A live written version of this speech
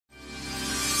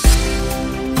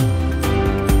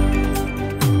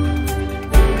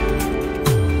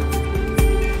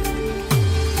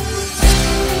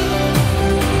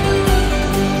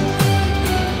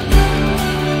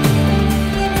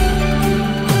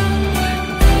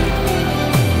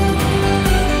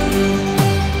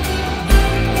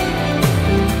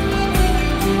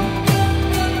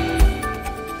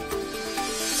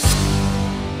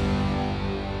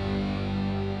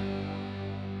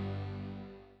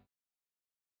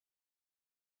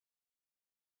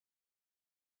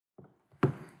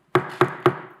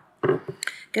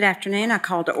Good afternoon. I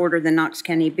call to order the Knox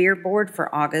County Beer Board for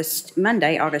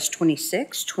Monday, August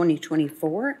 26,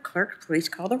 2024. Clerk, please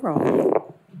call the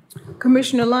roll.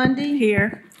 Commissioner Lundy?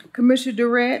 Here. Commissioner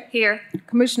Durrett? Here.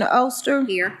 Commissioner Oster?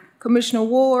 Here. Commissioner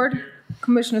Ward?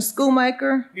 Commissioner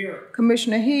Schoolmaker? Here.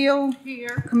 Commissioner Hill?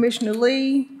 Here. Commissioner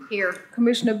Lee? Here.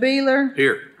 Commissioner Beeler?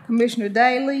 Here. Commissioner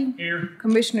Daly? Here.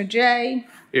 Commissioner Jay?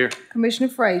 Here. Commissioner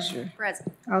Frazier?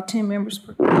 Present. All 10 members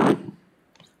present.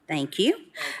 Thank you.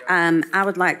 I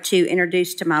would like to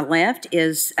introduce to my left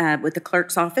is, with the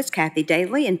clerk's office, Kathy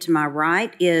Daly, and to my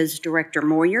right is Director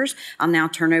Moyers. I'll now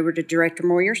turn over to Director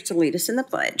Moyers to lead us in the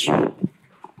pledge.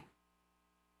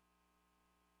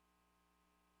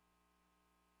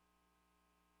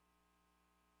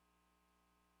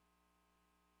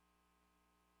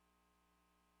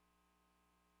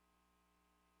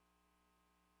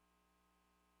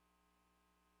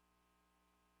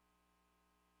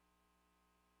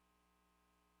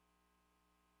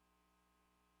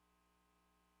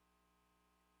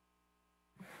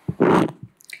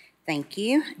 Thank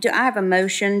you. Do I have a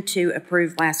motion to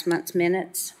approve last month's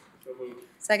minutes?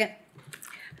 Second.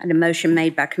 And a motion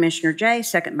made by Commissioner Jay,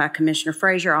 second by Commissioner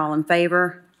Frazier. All in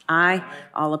favor? Aye.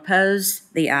 All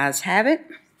opposed? The ayes have it.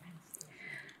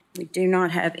 We do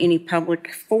not have any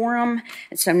public forum,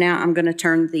 and so now I'm going to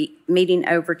turn the meeting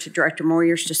over to Director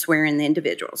Moyers to swear in the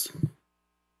individuals.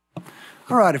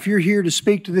 All right, if you're here to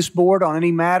speak to this board on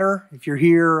any matter, if you're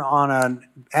here on an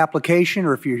application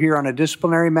or if you're here on a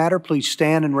disciplinary matter, please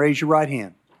stand and raise your right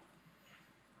hand.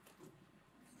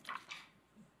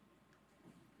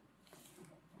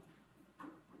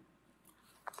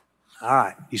 All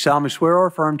right, you solemnly swear or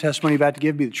affirm testimony you're about to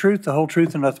give be the truth, the whole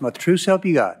truth, and nothing but the truth, so help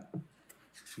you God.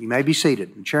 You may be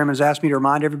seated. The chairman has asked me to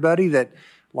remind everybody that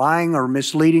lying or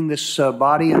misleading this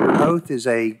body under oath is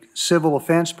a civil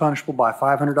offense punishable by a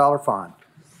 $500 fine.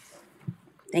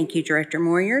 Thank you, Director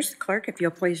Moyers. Clerk, if you'll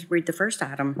please read the first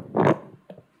item.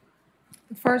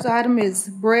 The first item is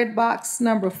bread box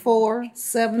number 4,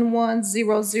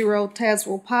 7100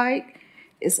 Tazewell Pike.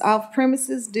 It's off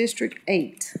premises, District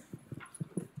 8.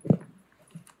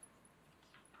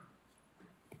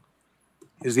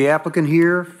 Is the applicant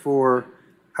here for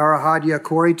Arahadia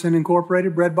Coreyton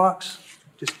Incorporated Bread Box?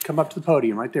 Just come up to the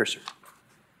podium right there, sir.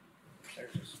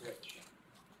 There's a switch.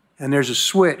 And there's a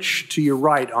switch to your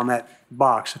right on that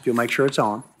box, if you'll make sure it's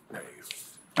on. There you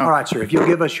go. All right, sir. If you'll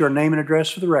give us your name and address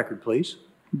for the record, please.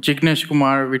 Jignesh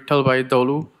Kumar Vittalbhai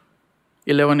Dolu,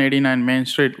 1189 Main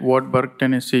Street, Wartburg,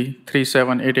 Tennessee,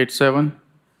 37887.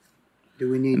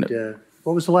 Do we need,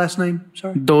 what was the last name?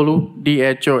 Sorry? Dolu,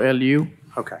 D-H-O-L-U.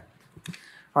 Okay.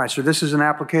 All right, sir. This is an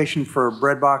application for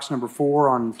bread box number 4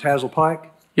 on Tazewell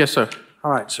Pike. Yes, sir.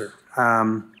 All right, sir.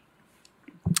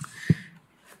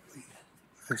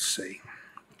 Let's see.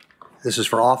 This is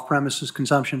for off-premises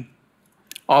consumption?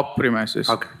 Off premises.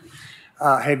 Okay.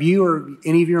 Have you or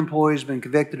any of your employees been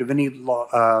convicted of any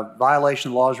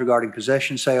violation of laws regarding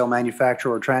possession, sale,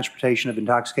 manufacture, or transportation of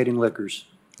intoxicating liquors?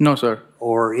 No, sir.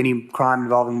 Or any crime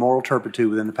involving moral turpitude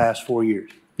within the past 4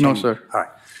 years? No, sir. All right.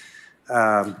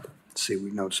 Let's see, we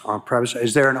know it's on premise.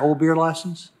 Is there an old beer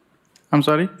license? I'm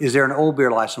sorry? Is there an old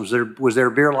beer license? Was there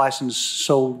a beer license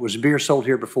sold? Was beer sold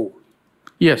here before?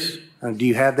 Yes. Do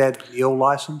you have the old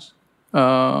license?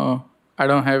 I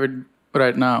don't have it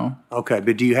right now. Okay,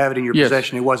 but do you have it in your Yes.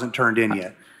 possession? It wasn't turned in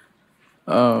yet?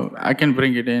 I can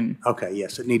bring it in. Okay,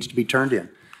 yes, it needs to be turned in.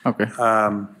 Okay.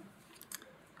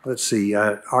 Let's see,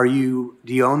 do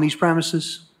you own these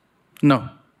premises? No.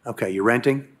 Okay, you're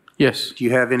renting? Yes. Do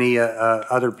you have any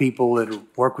other people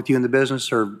that work with you in the business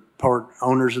or part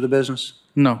owners of the business?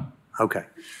 No. Okay.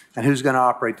 And who's going to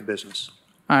operate the business?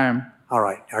 I am. All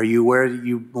right. Are you aware that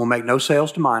you will make no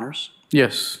sales to minors?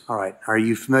 Yes. All right. Are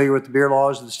you familiar with the beer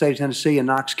laws of the state of Tennessee and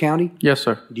Knox County? Yes,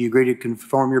 sir. Do you agree to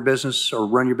conform your business or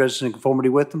run your business in conformity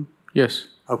with them? Yes.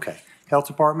 Okay. Health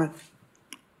Department?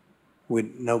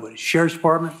 With nobody. Sheriff's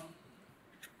Department?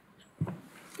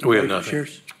 We have nothing.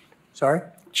 Sheriff's? Sorry?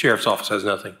 Sheriff's office has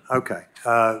nothing. Okay.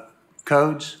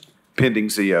 Codes? Pending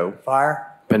CO. Fire?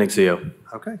 Pending CO.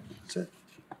 Okay. That's it.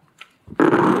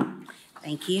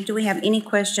 Thank you. Do we have any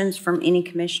questions from any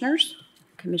commissioners?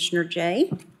 Commissioner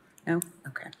Jay? No?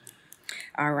 Okay.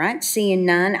 All right. Seeing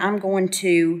none, I'm going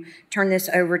to turn this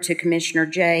over to Commissioner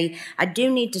Jay. I do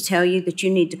need to tell you that you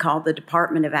need to call the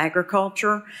Department of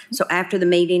Agriculture. So after the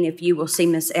meeting, if you will see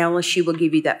Ms. Ellis, she will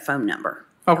give you that phone number.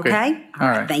 Okay. Okay? All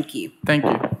right. Thank you. Thank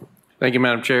you. Thank you,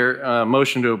 Madam Chair.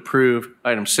 Motion to approve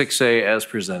item 6A as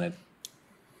presented.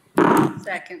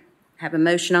 Second. Have a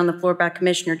motion on the floor by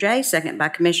Commissioner Jay, second by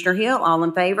Commissioner Hill. All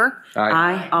in favor?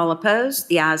 Aye. All opposed?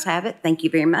 The ayes have it. Thank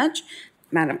you very much.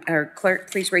 Madam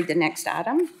Clerk, please read the next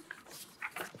item.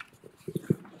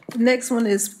 The next one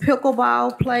is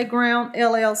Pickleball Playground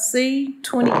LLC,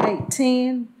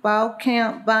 2810 Ball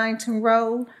Camp, Byington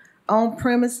Road, on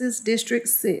premises District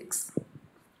 6.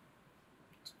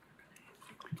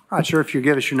 All right, sir, if you'll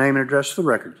give us your name and address for the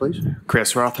record, please.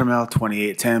 Chris Rothermel,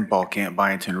 2810 Ball Camp,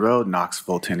 Byington Road,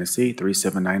 Knoxville, Tennessee,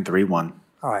 37931.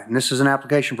 All right, and this is an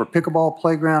application for Pickleball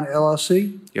Playground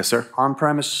LLC, Yes, sir.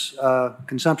 on-premise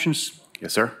consumptions.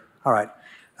 Yes, sir. All right.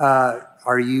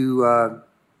 Are you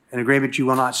in agreement you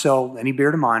will not sell any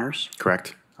beer to minors?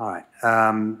 Correct. All right.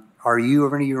 Are you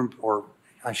or any of your, or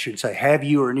I should say, have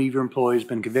you or any of your employees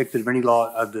been convicted of any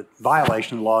law, of the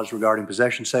violation of the laws regarding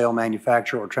possession, sale,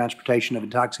 manufacture, or transportation of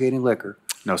intoxicating liquor,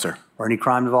 No, sir. or any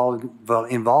crime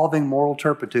involving moral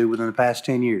turpitude within the past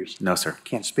 10 years? No, sir.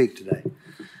 Can't speak today.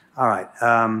 All right.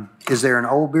 Is there an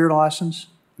old beer license?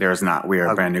 There is not. We are a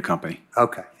Okay. brand new company.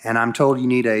 Okay. And I'm told you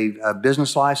need a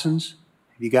business license.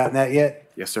 Have you gotten that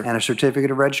yet? Yes, sir. And a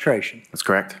certificate of registration? That's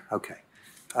correct. Okay.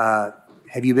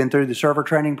 Have you been through the server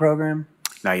training program?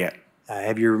 Not yet.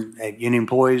 Have any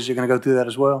employees are going to go through that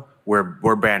as well? We're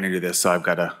brand new to this, so I've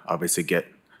got to obviously get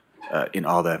in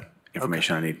all the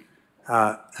information I need.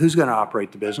 Who's going to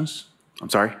operate the business? I'm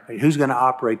sorry? Who's going to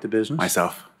operate the business?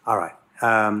 Myself. All right.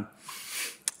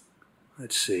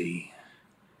 Let's see.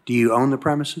 Do you own the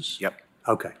premises? Yep.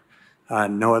 Okay.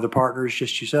 No other partners,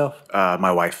 just yourself?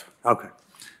 My wife. Okay.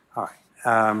 All right.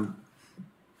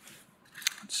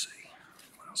 Let's see.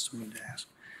 What else do we need to ask?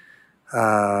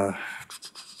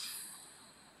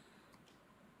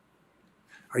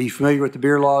 Are you familiar with the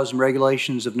beer laws and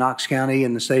regulations of Knox County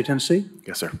and the state of Tennessee?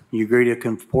 Yes, sir. You agree to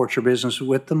comport your business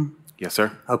with them? Yes,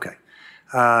 sir. Okay.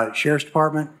 Sheriff's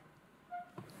Department?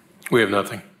 We have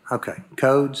nothing. Okay.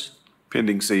 Codes?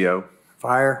 Pending CO.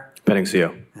 Fire? Pending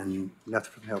CO. And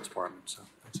nothing from the Health Department, so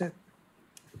that's it.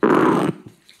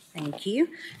 Thank you.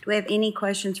 Do we have any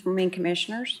questions from any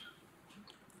commissioners?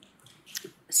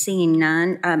 Seeing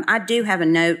none, I do have a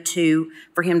note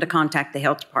for him to contact the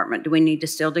Health Department. Do we need to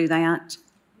still do that?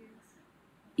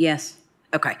 Yes?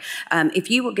 Okay. If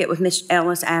you will get with Ms.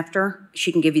 Ellis after,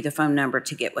 she can give you the phone number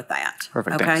to get with that.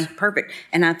 Perfect, Okay, thanks. perfect.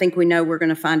 And I think we know we're going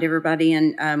to find everybody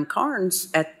in Carnes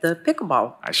at the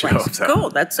pickleball I sure place. hope so. Cool,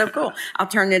 that's so cool. I'll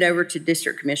turn it over to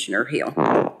District Commissioner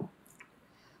Hill.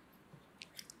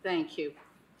 Thank you.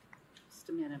 Just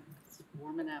a minute, it's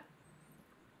warming up.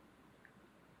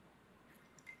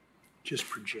 Just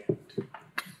project.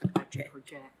 Project.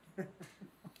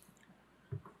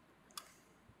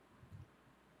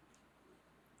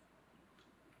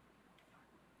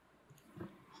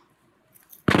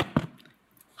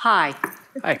 Hi.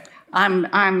 Hi.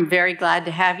 I'm very glad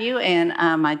to have you in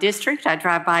my district. I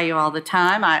drive by you all the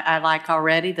time. I like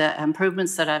already the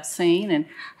improvements that I've seen, and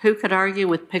who could argue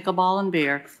with pickleball and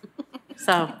beer?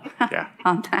 So Yeah.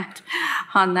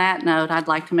 on that note, I'd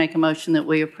like to make a motion that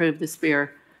we approve this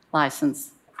beer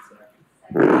license.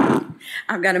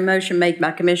 I've got a motion made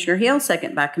by Commissioner Hill,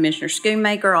 second by Commissioner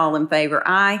Schoonmaker. All in favor,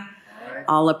 aye.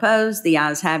 All opposed, the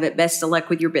ayes have it. Best of luck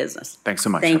with your business. Thanks so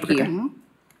much. Thank Have a good you. day.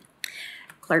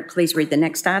 Clerk, please read the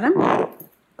next item.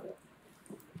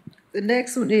 The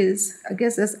next one is, I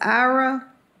guess that's Ira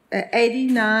at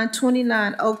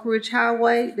 8929 Oak Ridge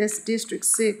Highway, that's District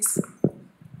 6.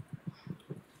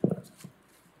 All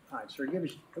right, sir,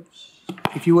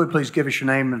 if you would, please give us your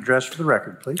name and address for the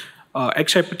record, please.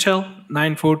 Akshay Patel,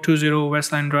 9420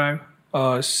 Westline Drive,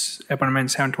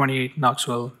 apartment 728,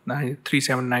 Knoxville,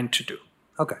 37922.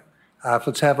 Okay.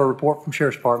 Let's have a report from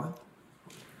Sheriff's Department.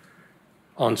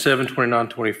 On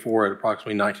 7/29/24 at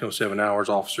approximately 19:07 hours,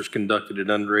 officers conducted an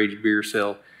underage beer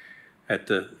sale at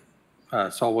the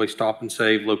Solway Stop and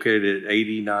Save located at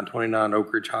 8929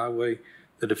 Oak Ridge Highway.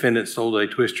 The defendant sold a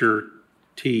Twister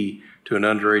tea to an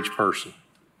underage person.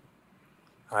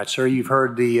 All right, sir, you've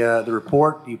heard the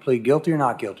report. Do you plead guilty or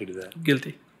not guilty to that?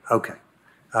 Guilty. Okay.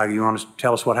 You want to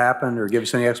tell us what happened or give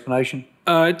us any explanation?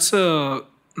 It's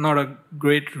not a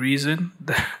great reason.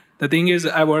 The thing is,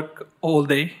 I work all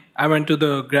day. I went to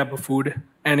the grab a food,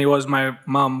 and it was my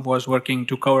mom was working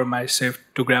to cover my shift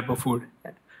to grab a food,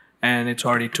 and it's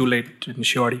already too late, and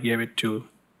she already gave it to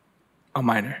a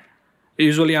minor.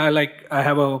 Usually, I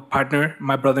have a partner,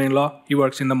 my brother-in-law. He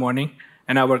works in the morning,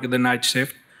 and I work at the night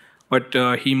shift. But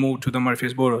he moved to the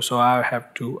Murfreesboro, so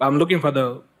I'm looking for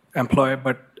the employer,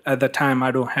 but at the time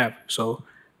I don't have. So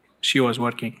she was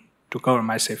working to cover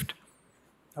my shift.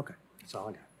 Okay, that's all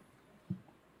I got.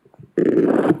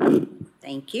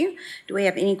 Thank you. Do we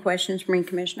have any questions from any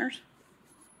commissioners?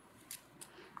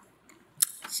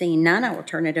 Seeing none, I will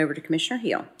turn it over to Commissioner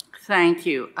Hill. Thank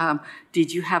you.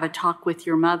 Did you have a talk with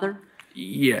your mother?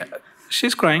 Yeah,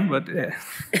 she's crying, but yeah.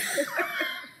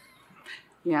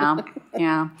 Yeah,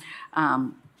 yeah.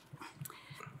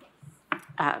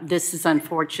 this is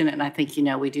unfortunate, and I think,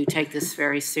 we do take this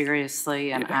very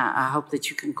seriously, and I hope that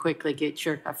you can quickly get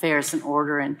your affairs in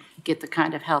order and get the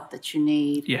kind of help that you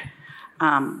need. Yeah.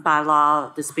 By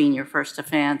law, this being your first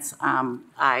offense,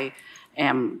 I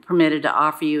am permitted to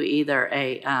offer you either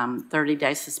a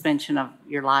 30-day suspension of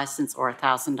your license or a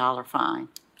 $1,000 fine.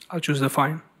 I'll choose the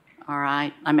fine. All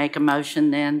right. I make a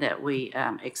motion then that we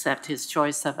accept his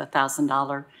choice of a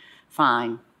 $1,000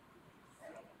 fine.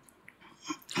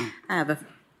 I have a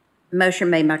motion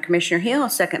made by Commissioner Hill, a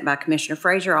second by Commissioner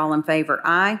Frazier. All in favor,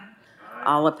 aye.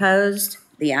 All opposed?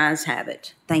 The ayes have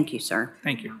it. Thank you, sir.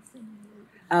 Thank you.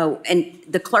 Oh, and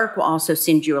the clerk will also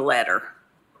send you a letter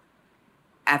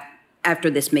after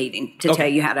this meeting to tell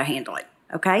you how to handle it,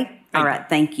 okay? All right,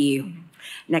 thank you.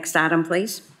 Next item,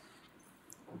 please.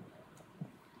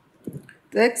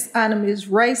 The next item is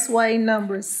Raceway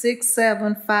number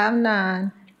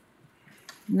 6759,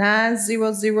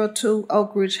 9002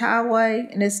 Oak Ridge Highway,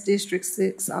 and it's District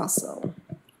 6 also.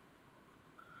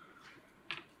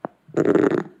 All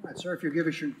right, sir, if you'll give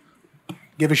us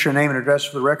your name and address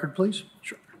for the record, please.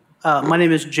 Sure. My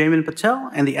name is Jamin Patel,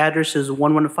 and the address is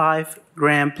 115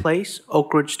 Graham Place,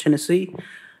 Oak Ridge, Tennessee,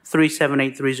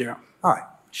 37830. All right.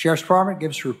 Sheriff's Department, give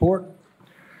us a report.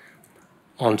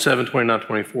 On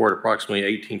 7/29/24 at approximately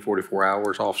 18:44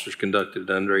 hours, officers conducted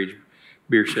an underage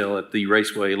beer sale at the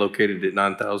Raceway located at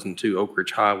 9002 Oak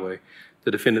Ridge Highway.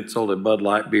 The defendant sold a Bud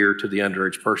Light beer to the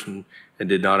underage person and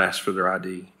did not ask for their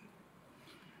ID.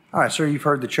 All right, sir, you've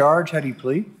heard the charge. How do you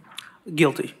plead?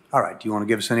 Guilty. All right. Do you want to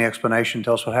give us any explanation?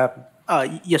 Tell us what happened.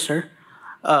 Yes, sir.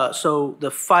 So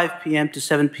the 5 p.m. to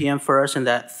 7 p.m. for us in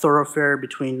that thoroughfare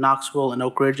between Knoxville and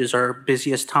Oak Ridge is our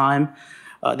busiest time.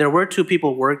 There were 2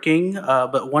 people working,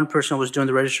 but one person was doing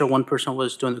the register, one person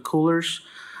was doing the coolers,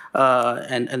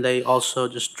 and they also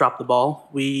just dropped the ball.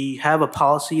 We have a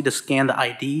policy to scan the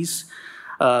IDs,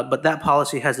 but that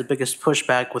policy has the biggest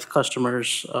pushback with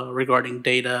customers regarding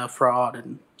data, fraud,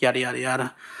 and yada, yada,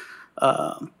 yada.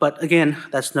 But again,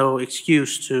 that's no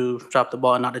excuse to drop the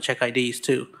ball and not to check IDs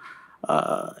too.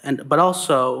 But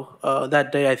also,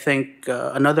 that day, I think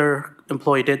another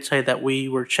employee did say that we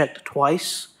were checked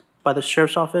twice by the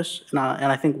sheriff's office, and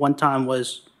I think one time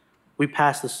was we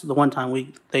passed this. The one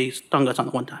time they stung us on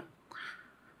the one time.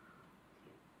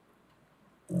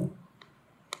 All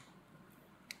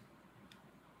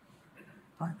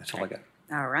right, that's all I got.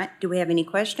 All right. Do we have any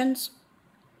questions?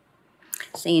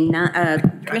 Seeing none,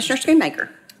 Commissioner Schoonmaker.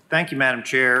 Thank you, Madam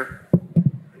Chair.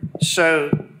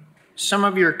 So some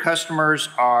of your customers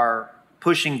are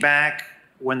pushing back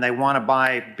when they want to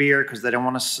buy beer because they don't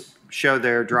want to show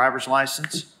their driver's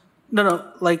license?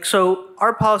 No. So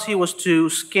our policy was to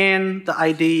scan the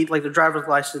ID, like the driver's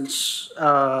license,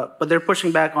 but they're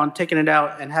pushing back on taking it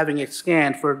out and having it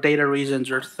scanned for data reasons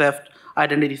or theft,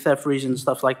 identity theft reasons,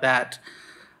 stuff like that.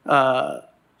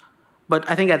 But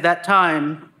I think at that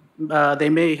time, they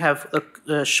may have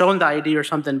shown the ID or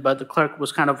something, but the clerk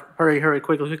was kind of hurry,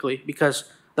 quickly, because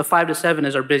the 5 to 7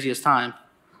 is our busiest time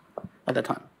at that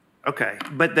time. Okay,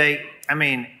 but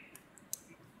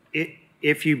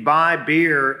if you buy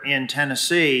beer in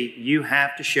Tennessee, you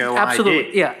have to show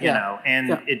Absolutely. ID. Yeah.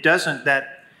 It doesn't,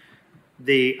 that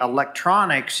the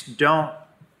electronics don't,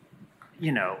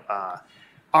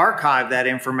 archive that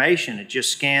information. It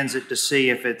just scans it to see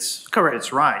if it's Correct.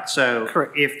 It's right. So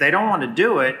Correct. If they don't want to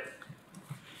do it,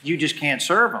 you just can't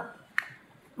serve them.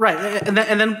 Right, and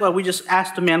then we just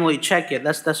asked to manually check it.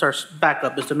 That's our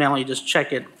backup, is to manually just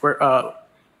check it for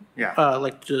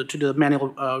to do the manual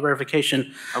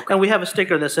verification. Okay. And we have a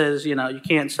sticker that says, you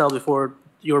can't sell before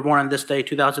you were born on this day,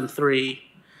 2003,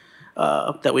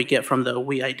 that we get from the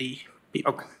WeID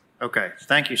people. Okay.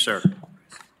 Thank you, sir.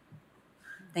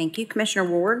 Thank you. Commissioner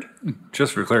Ward?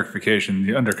 Just for clarification,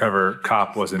 the undercover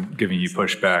cop wasn't giving you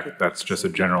pushback. That's just a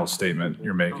general statement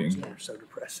you're making. So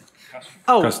depressing.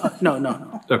 Oh,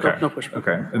 no. Okay. No pushback.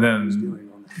 Okay. And then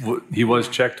he was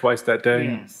checked twice that day?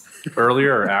 Yes.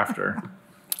 Earlier or after?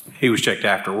 He was checked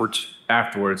afterwards.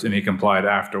 Afterwards, and he complied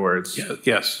afterwards?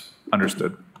 Yes.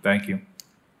 Understood. Thank you.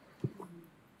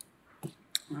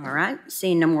 All right.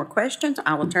 Seeing no more questions,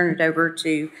 I will turn it over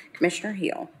to Commissioner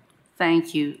Hill.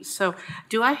 Thank you. So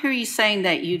do I hear you saying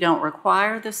that you don't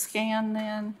require the scan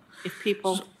then, if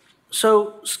people?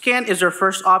 So scan is our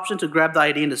first option to grab the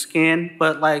ID and to scan.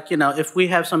 But if we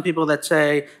have some people that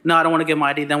say, no, I don't want to give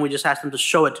my ID, then we just ask them to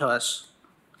show it to us.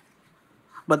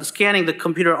 But the scanning, the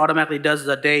computer automatically does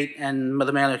the date and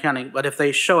the manual counting. But if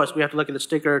they show us, we have to look at the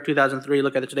sticker, 2003,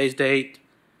 look at today's date.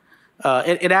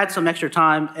 It adds some extra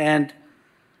time. And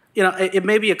You know, it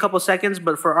may be a couple seconds,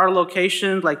 but for our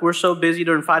location, like we're so busy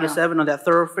during 5 to 7 on that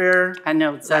thoroughfare. I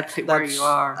know exactly where you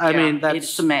are. I Yeah, mean, that's.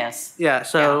 It's a mess. Yeah,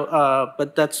 so,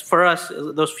 but that's, for us,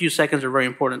 those few seconds are very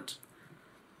important.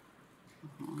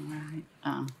 All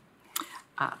right.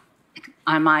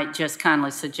 I might just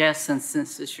kindly suggest, since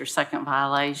this is your second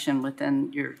violation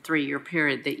within your 3-year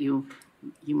period, that you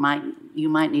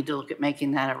might need to look at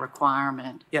making that a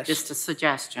requirement. Yes. Just a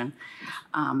suggestion.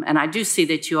 And I do see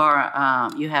that you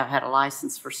have had a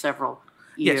license for several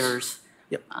years.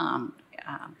 Yep.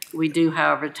 We do,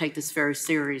 however, take this very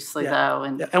seriously, though.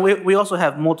 And And we also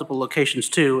have multiple locations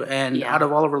too, and Yeah. out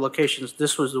of all of our locations,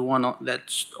 this was the one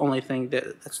that's the only thing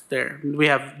that's there. We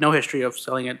have no history of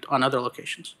selling it on other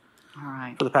locations all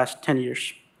right. for the past 10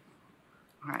 years.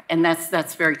 All right, and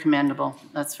that's very commendable.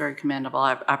 That's very commendable.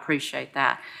 I appreciate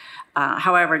that.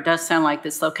 However, it does sound like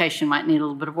this location might need a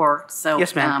little bit of work. So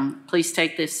Yes, ma'am. Please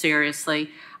take this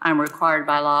seriously. I'm required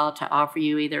by law to offer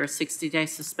you either a 60-day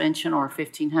suspension or a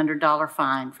 $1,500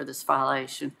 fine for this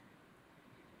violation.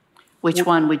 Which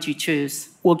one would you choose?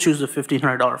 We'll choose the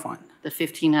 $1,500 fine. The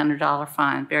 $1,500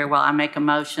 fine. Very well. I make a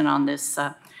motion on this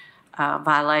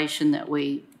violation that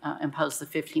we impose the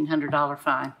 $1,500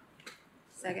 fine.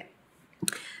 Second.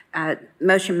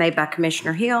 Motion made by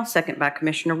Commissioner Hill, second by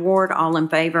Commissioner Ward. All in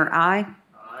favor, aye.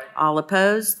 Aye. All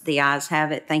opposed, the ayes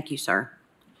have it. Thank you, sir.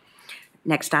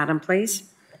 Next item, please.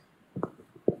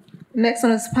 Next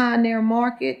one is Pioneer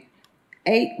Market,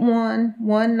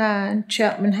 8119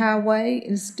 Chapman Highway,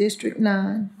 is District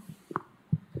 9.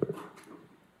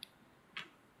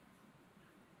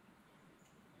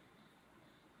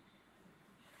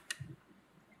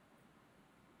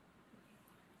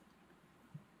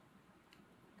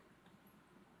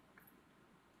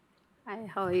 Hi,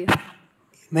 how are you?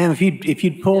 Ma'am, if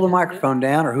you'd pull the microphone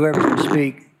down, or whoever can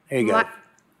speak, there you go.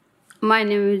 My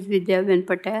name is Vidya Ben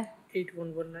Patel.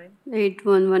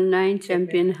 8119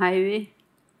 Champion Highway.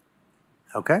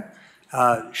 Okay.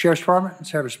 Sheriff's Department,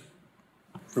 Service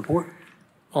Report.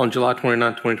 On July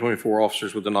 29, 2024,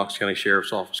 officers with the Knox County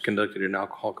Sheriff's Office conducted an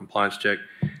alcohol compliance check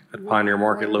at Pioneer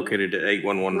Market located at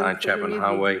 8119 Chapman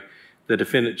Highway. The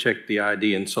defendant checked the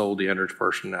ID and sold the underage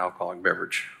person an alcoholic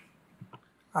beverage.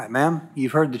 All right, ma'am,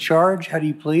 you've heard the charge. How do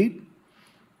you plead?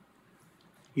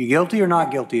 You guilty or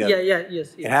not guilty of it?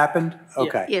 Yes. It happened?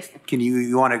 Okay. Yes. Can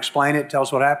you want to explain it? Tell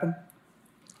us what happened?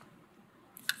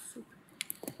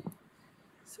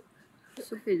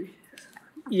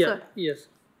 Yes.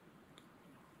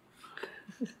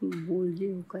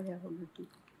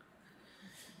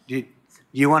 Do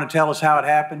you want to tell us how it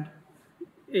happened?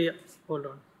 Yeah, hold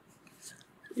on.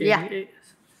 Yeah.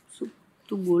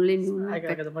 तू बोले नहीं ना I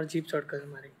got the jeep short कर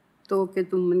मारी. तो के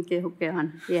तुम मन के हो के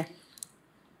आन yeah.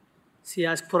 She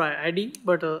asked for ID,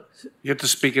 but You have to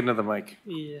speak into the mic.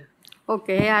 yeah.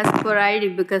 Okay, he asked for ID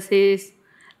because he is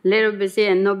little busy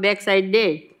and no backside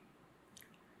date.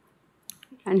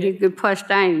 And he could first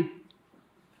time.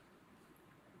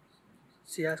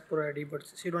 She asked for ID, but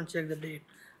she don't check the date,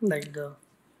 like the.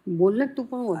 बोलना तू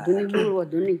पण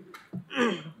वधू नहीं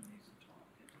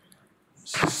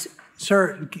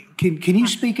Sir, can you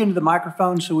speak into the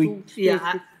microphone so we?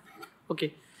 Yeah.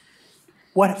 Okay.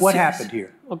 What happened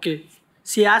here? Okay.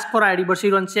 She asked for ID, but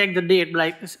she don't check the date.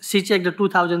 Like she checked the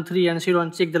 2003, and she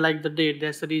don't check the date.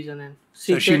 That's the reason. And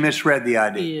So she misread the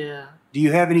ID. Yeah. Do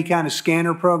you have any kind of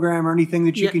scanner program or anything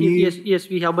that you can use? Yes,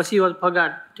 we have. But she was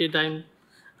forgot that time,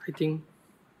 I think.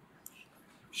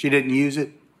 She didn't use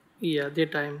it? Yeah,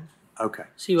 that time. Okay.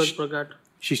 She was forgot.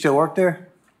 She still work there?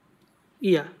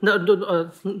 Yeah. No,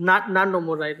 not no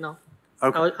more right now.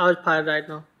 Okay. I was fired right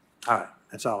now. All right.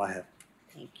 That's all I have.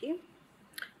 Thank you.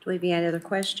 Do we have any other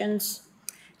questions?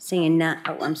 Seeing none,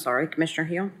 oh, I'm sorry, Commissioner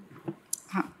Hill?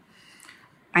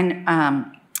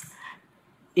 And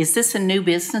is this a new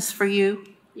business for you?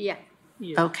 Yeah.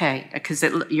 Okay, because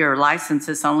your license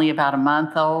is only about a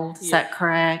month old, is that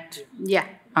correct? Yeah.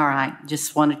 All right,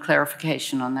 just wanted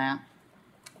clarification on that.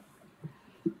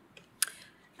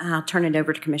 I'll turn it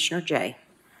over to Commissioner Jay.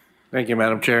 Thank you,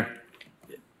 Madam Chair.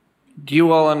 Do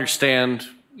you all understand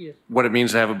Yes. what it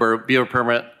means to have a beer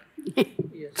permit?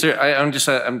 Sir,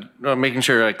 I'm making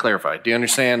sure I clarify. Do you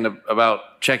understand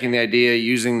about checking the idea,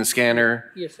 using the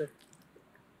scanner? Yes, sir.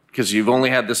 Because you've only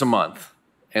had this a month.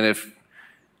 And if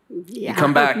you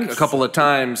come back a couple of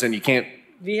times and you can't,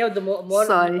 We have the more.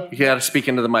 Sorry. you got to speak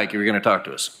into the mic if you're going to talk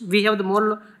to us. We have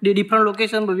the different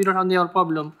location, but we don't have the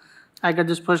problem. I got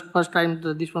this first time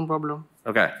this one problem.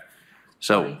 Okay.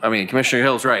 So, I mean, Commissioner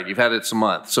Hill's right. You've had it a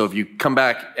month. So if you come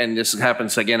back and this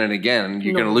happens again and again,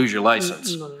 you're going to lose your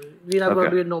license. No, we're not going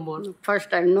to do it no more. First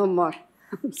time, no more.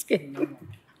 I'm scared.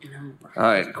 All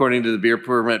right, according to the beer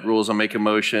permit rules, I'll make a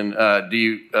motion.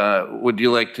 Would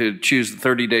you like to choose the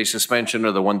 30-day suspension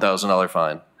or the $1,000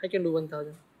 fine? I can do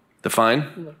 1,000. The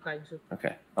fine? Fine, sir.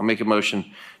 Okay, I'll make a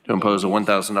motion to impose a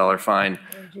 $1,000 fine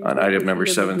on item number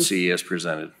 7C as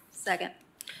presented. Second.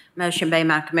 Motion made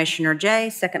by Commissioner Jay,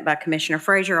 second by Commissioner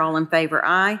Frazier. All in favor,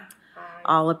 aye.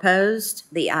 All opposed?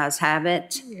 The ayes have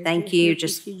it. Thank you.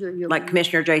 Just like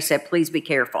Commissioner Jay said, please be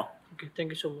careful. Okay, thank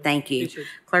you so much. Thank you. Appreciate it.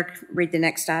 Clerk, read the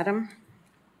next item.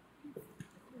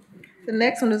 The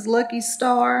next one is Lucky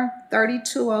Star,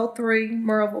 3203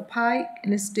 Merville Pike,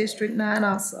 and it's District 9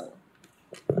 also.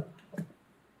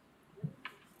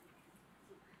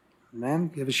 Ma'am,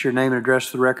 give us your name and address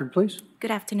for the record, please.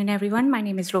 Good afternoon, everyone. My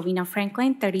name is Rowena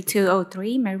Franklin,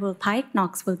 3203 Merville Pike,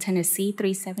 Knoxville, Tennessee,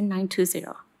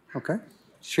 37920. Okay.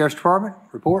 Sheriff's Department,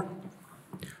 report.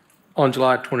 On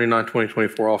July 29,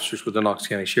 2024, officers with the Knox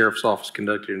County Sheriff's Office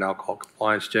conducted an alcohol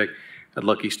compliance check at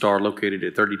Lucky Star located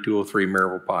at 3203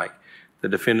 Merville Pike. The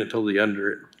defendant told the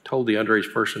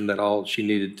underage person that all she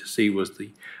needed to see was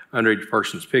the underage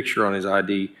person's picture on his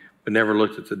ID, but never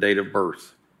looked at the date of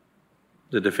birth.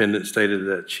 The defendant stated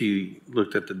that she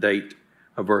looked at the date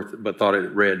of birth, but thought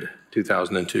it read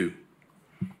 2002.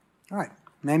 All right.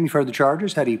 Ma'am, you've heard the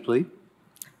charges. How do you plead?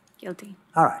 Guilty.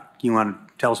 All right. You want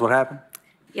to tell us what happened?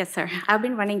 Yes, sir. I've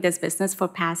been running this business for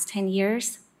past 10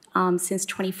 years, since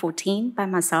 2014 by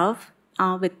myself.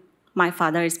 With my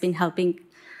father, has been helping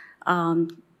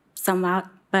somewhat,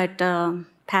 but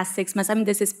past 6 months, I mean,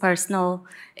 this is personal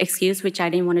excuse, which I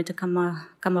didn't want it to come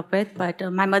up with, but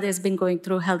my mother has been going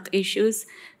through health issues,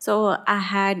 so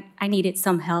I needed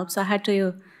some help, so I had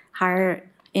to hire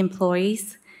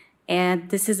employees, and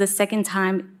this is the second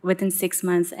time within 6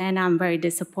 months, and I'm very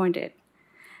disappointed.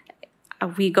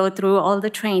 We go through all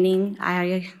the training.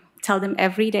 I tell them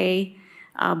every day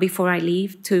before I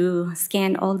leave to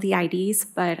scan all the IDs,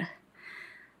 but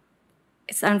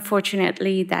it's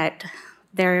unfortunately that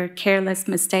their careless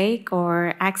mistake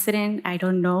or accident, I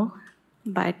don't know,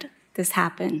 but this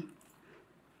happened.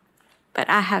 But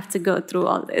I have to go through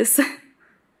all this. All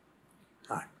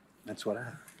right. That's what I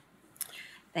have.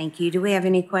 Thank you. Do we have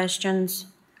any questions?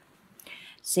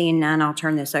 Seeing none, I'll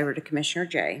turn this over to Commissioner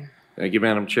Jay. Thank you,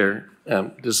 Madam Chair.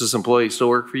 Does this employee still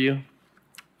work for you?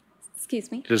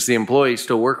 Excuse me? Does the employee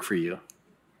still work for you?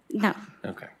 No.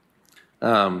 Okay.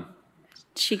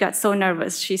 She got so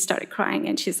nervous, she started crying,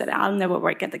 and she said, I'll never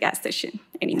work at the gas station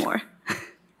anymore.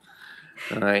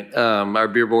 All right. Our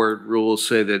beer board rules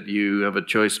say that you have a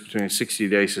choice between a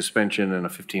 60-day suspension and a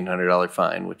 $1,500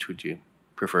 fine. Which would you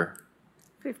prefer?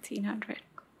 $1,500.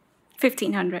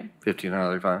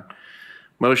 $1,500 fine.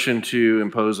 Motion to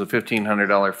impose a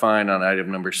 $1,500 fine on item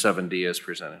number 7D as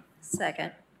presented.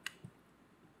 Second.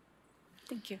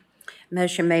 Thank you.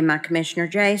 Motion made by Commissioner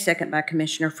Jay, second by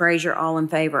Commissioner Frazier. All in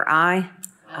favor, aye.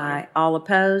 Aye. All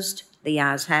opposed? The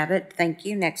ayes have it. Thank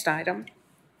you. Next item.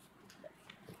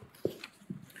 The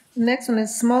next one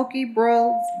is Smoky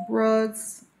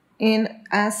Brothers NIC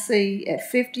at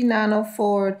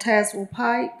 5904 Tazewell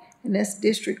Pike, and that's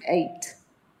District 8.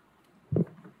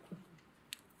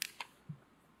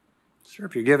 Sir,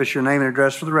 if you give us your name and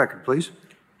address for the record, please.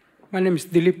 My name is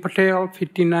Dilip Patel,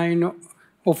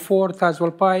 5904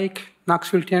 Tazewell Pike,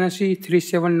 Knoxville, Tennessee,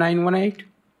 37918.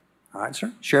 All right,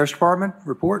 sir. Sheriff's Department,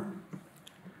 report.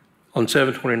 On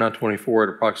 7/29/24 at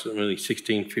approximately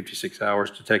 16:56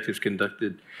 hours, detectives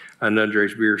conducted an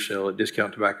underage beer sale at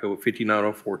Discount Tobacco at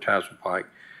 5904 Tazewell Pike.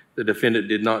 The defendant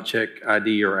did not check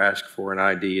ID or ask for an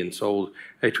ID and sold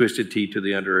a Twisted Tea to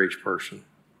the underage person.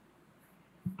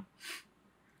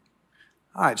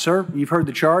 All right, sir. You've heard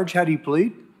the charge. How do you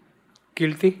plead?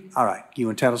 Guilty. All right. You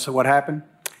want to tell us what happened?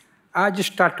 I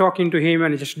just started talking to him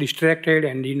and just distracted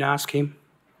and didn't ask him.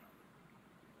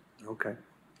 Okay.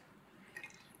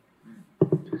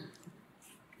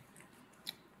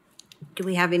 Do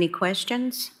we have any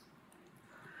questions?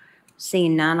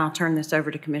 Seeing none, I'll turn this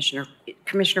over to Commissioner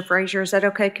Frazier. Is that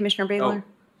okay, Commissioner Beeler?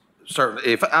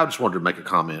 Certainly. I just wanted to make a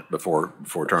comment before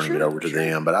turning it over to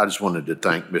them, but I just wanted to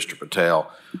thank Mr.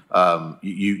 Patel.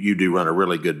 You do run a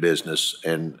really good business,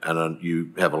 and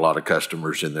you have a lot of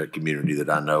customers in the community that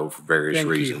I know for various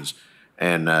reasons.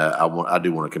 And I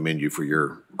do want to commend you for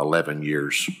your 11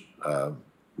 years of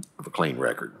a clean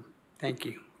record. Thank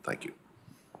you. Thank you.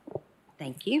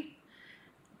 Thank you.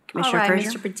 All Commissioner right,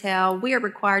 Frazier? Mr. Patel, we are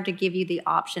required to give you the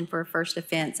option for a first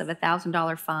offense of a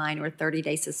 $1,000 fine or a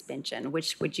 30-day suspension.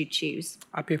 Which would you choose?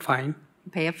 I pay fine.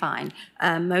 Pay a fine.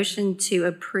 Motion to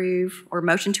approve or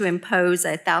motion to impose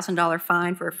a $1,000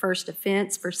 fine for a first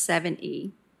offense for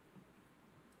 7E.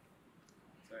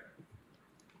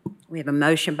 We have a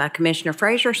motion by Commissioner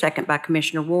Frazier, second by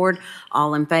Commissioner Ward.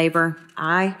 All in favor?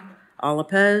 Aye. All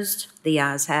opposed? The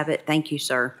ayes have it. Thank you,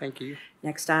 sir. Thank you.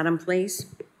 Next item, please.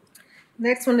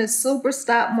 Next one is Super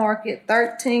Stop Market,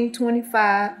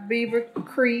 1325 Beaver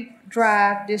Creek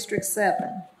Drive, District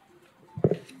 7.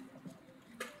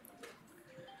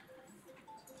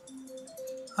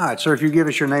 All right, sir, if you give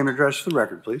us your name and address for the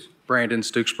record, please. Brandon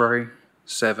Stooksbury,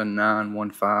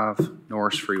 7915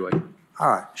 Norris Freeway. All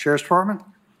right, Sheriff's Department?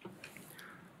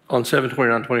 On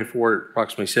 7/29/24, at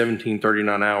approximately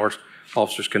 17:39 hours,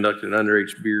 officers conducted an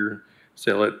underage beer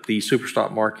sale at the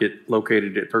Superstop Market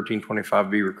located at 1325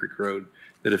 Beaver Creek Road.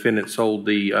 The defendant sold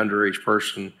the underage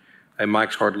person a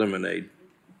Mike's Hard Lemonade.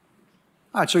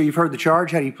 All right, sir, you've heard the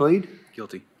charge. How do you plead?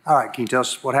 Guilty. All right, can you tell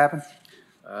us what happened?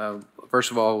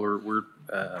 First of all,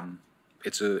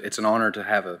 it's an honor to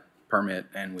have a permit,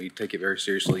 and we take it very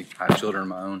seriously. I have children of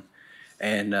my own,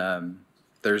 and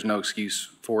there's no excuse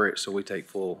for it, so we take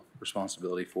full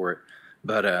responsibility for it.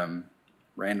 But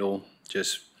Randall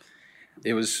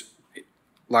it was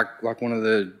like one of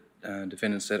the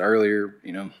defendants said earlier.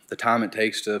 The time it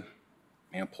takes to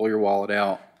pull your wallet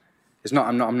out.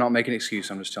 I'm not making an excuse.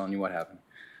 I'm just telling you what happened.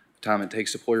 The time it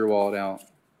takes to pull your wallet out,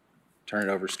 turn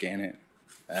it over, scan it.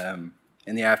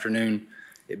 In the afternoon,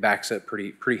 it backs up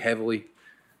pretty heavily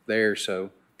there.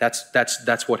 So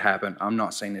that's what happened. I'm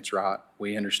not saying it's right.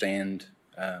 We understand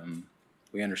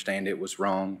it was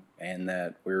wrong, and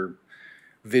that we're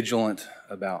vigilant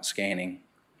about scanning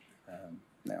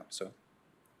now. So.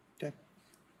 Okay.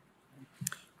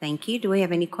 Thank you. Do we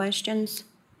have any questions?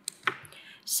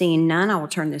 Seeing none, I will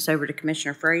turn this over to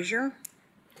Commissioner Frazier.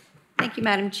 Thank you,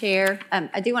 Madam Chair.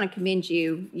 I do want to commend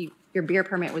you. Your beer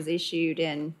permit was issued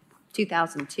in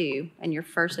 2002, and your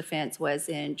first offense was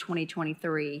in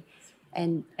 2023,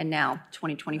 and now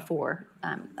 2024.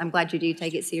 I'm glad you do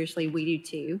take it seriously. We do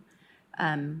too.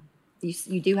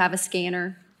 You do have a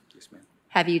scanner. Yes, ma'am.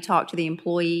 Have you talked to the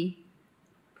employee,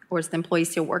 or is the employee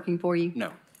still working for you?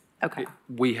 No. Okay.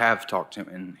 We have talked to him,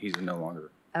 and he's no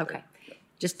longer. Okay.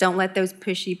 Just don't let those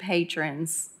pushy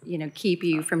patrons, keep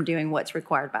you from doing what's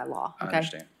required by law. Okay? I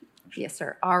understand. Yes,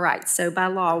 sir. All right. So by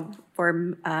law,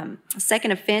 for a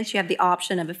second offense, you have the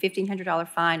option of a $1,500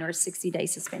 fine or a 60-day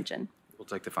suspension. We'll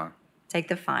take the fine. Take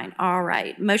the fine. All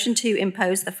right. Motion to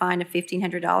impose the fine of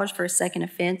 $1,500 for a second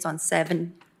offense on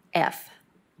 7F.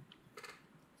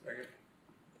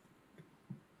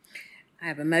 I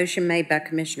have a motion made by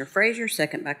Commissioner Frazier,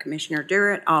 second by Commissioner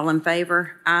Durrett. All in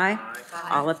favor? Aye.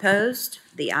 All opposed?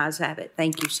 The ayes have it.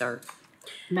 Thank you, sir.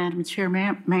 Madam Chair,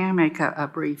 may I make a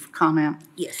brief comment?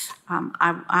 Yes.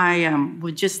 I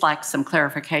would just like some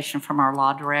clarification from our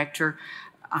law director.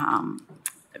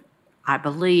 I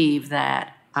believe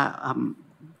that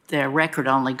the record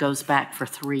only goes back for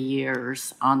 3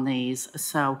 years on these.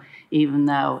 So even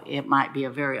though it might be a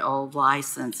very old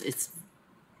license, it's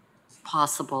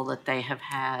possible that they have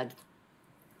had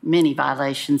many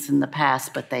violations in the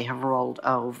past, but they have rolled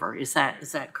over. Is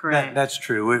that correct? That's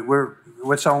true.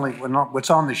 What's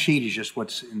on the sheet is just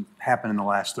what's happened in the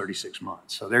last 36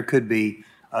 months. So there could be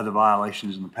other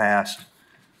violations in the past.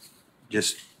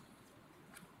 Just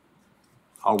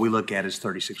all we look at is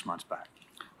 36 months back.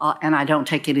 And I don't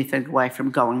take anything away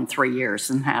from going 3 years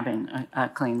and having a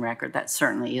clean record. That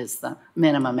certainly is the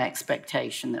minimum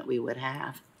expectation that we would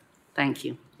have. Thank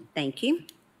you. Thank you.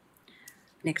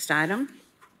 Next item.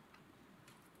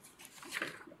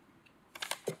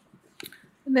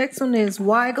 The next one is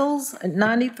Weigels at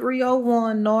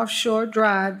 9301 North Shore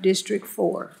Drive, District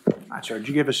 4. All right, sir, could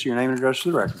you give us your name and address for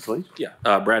the record, please?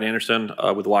 Yeah, Brad Anderson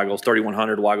with Weigels,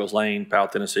 3100 Weigels Lane, Powell,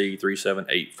 Tennessee,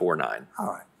 37849. All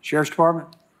right. Sheriff's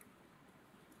Department?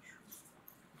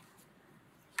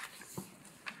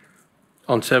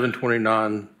 On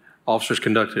 7/29, officers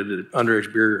conducted an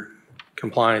underage beer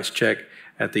compliance check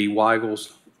at the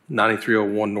Weigels,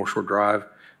 9301 North Shore Drive.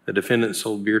 The defendant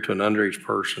sold beer to an underage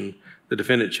person. The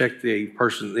defendant checked the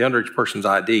underage person's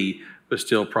ID, but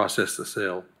still processed the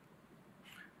sale.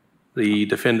 The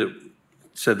defendant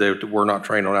said they were not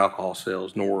trained on alcohol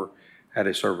sales, nor had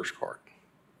a server's card.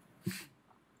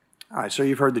 All right, sir,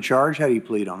 you've heard the charge. How do you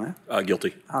plead on that?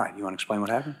 Guilty. All right, you want to explain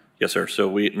what happened? Yes, sir. So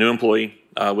new employee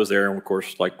was there, and of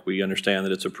course, like we understand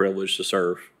that it's a privilege to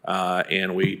serve,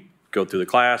 and we go through the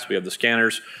class. We have the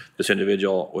scanners. This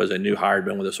individual was a new hire,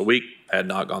 been with us a week, had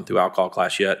not gone through alcohol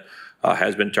class yet,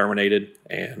 has been terminated,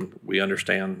 and we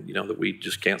understand, that we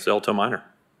just can't sell to a minor.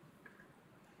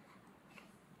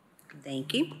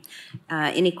 Thank you.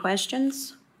 Any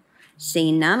questions?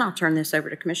 Seeing none, I'll turn this over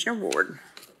to Commissioner Ward.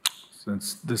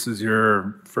 Since this is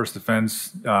your first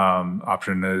offense,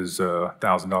 option is a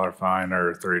 $1,000 fine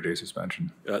or 30-day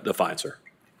suspension. The fine, sir.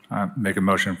 Make a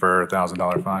motion for a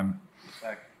 $1,000 fine.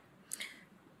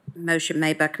 Motion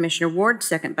made by Commissioner Ward,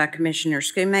 second by Commissioner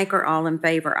Schoonmaker. All in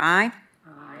favor, aye.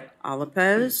 Aye. All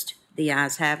opposed? The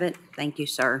ayes have it. Thank you,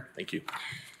 sir. Thank you.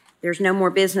 There's no more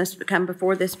business to come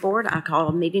before this board. I call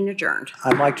a meeting adjourned.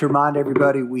 I'd like to remind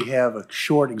everybody, we have a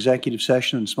short executive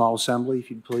session in small assembly, if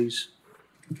you'd please.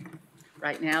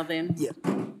 Right now, then? Yeah.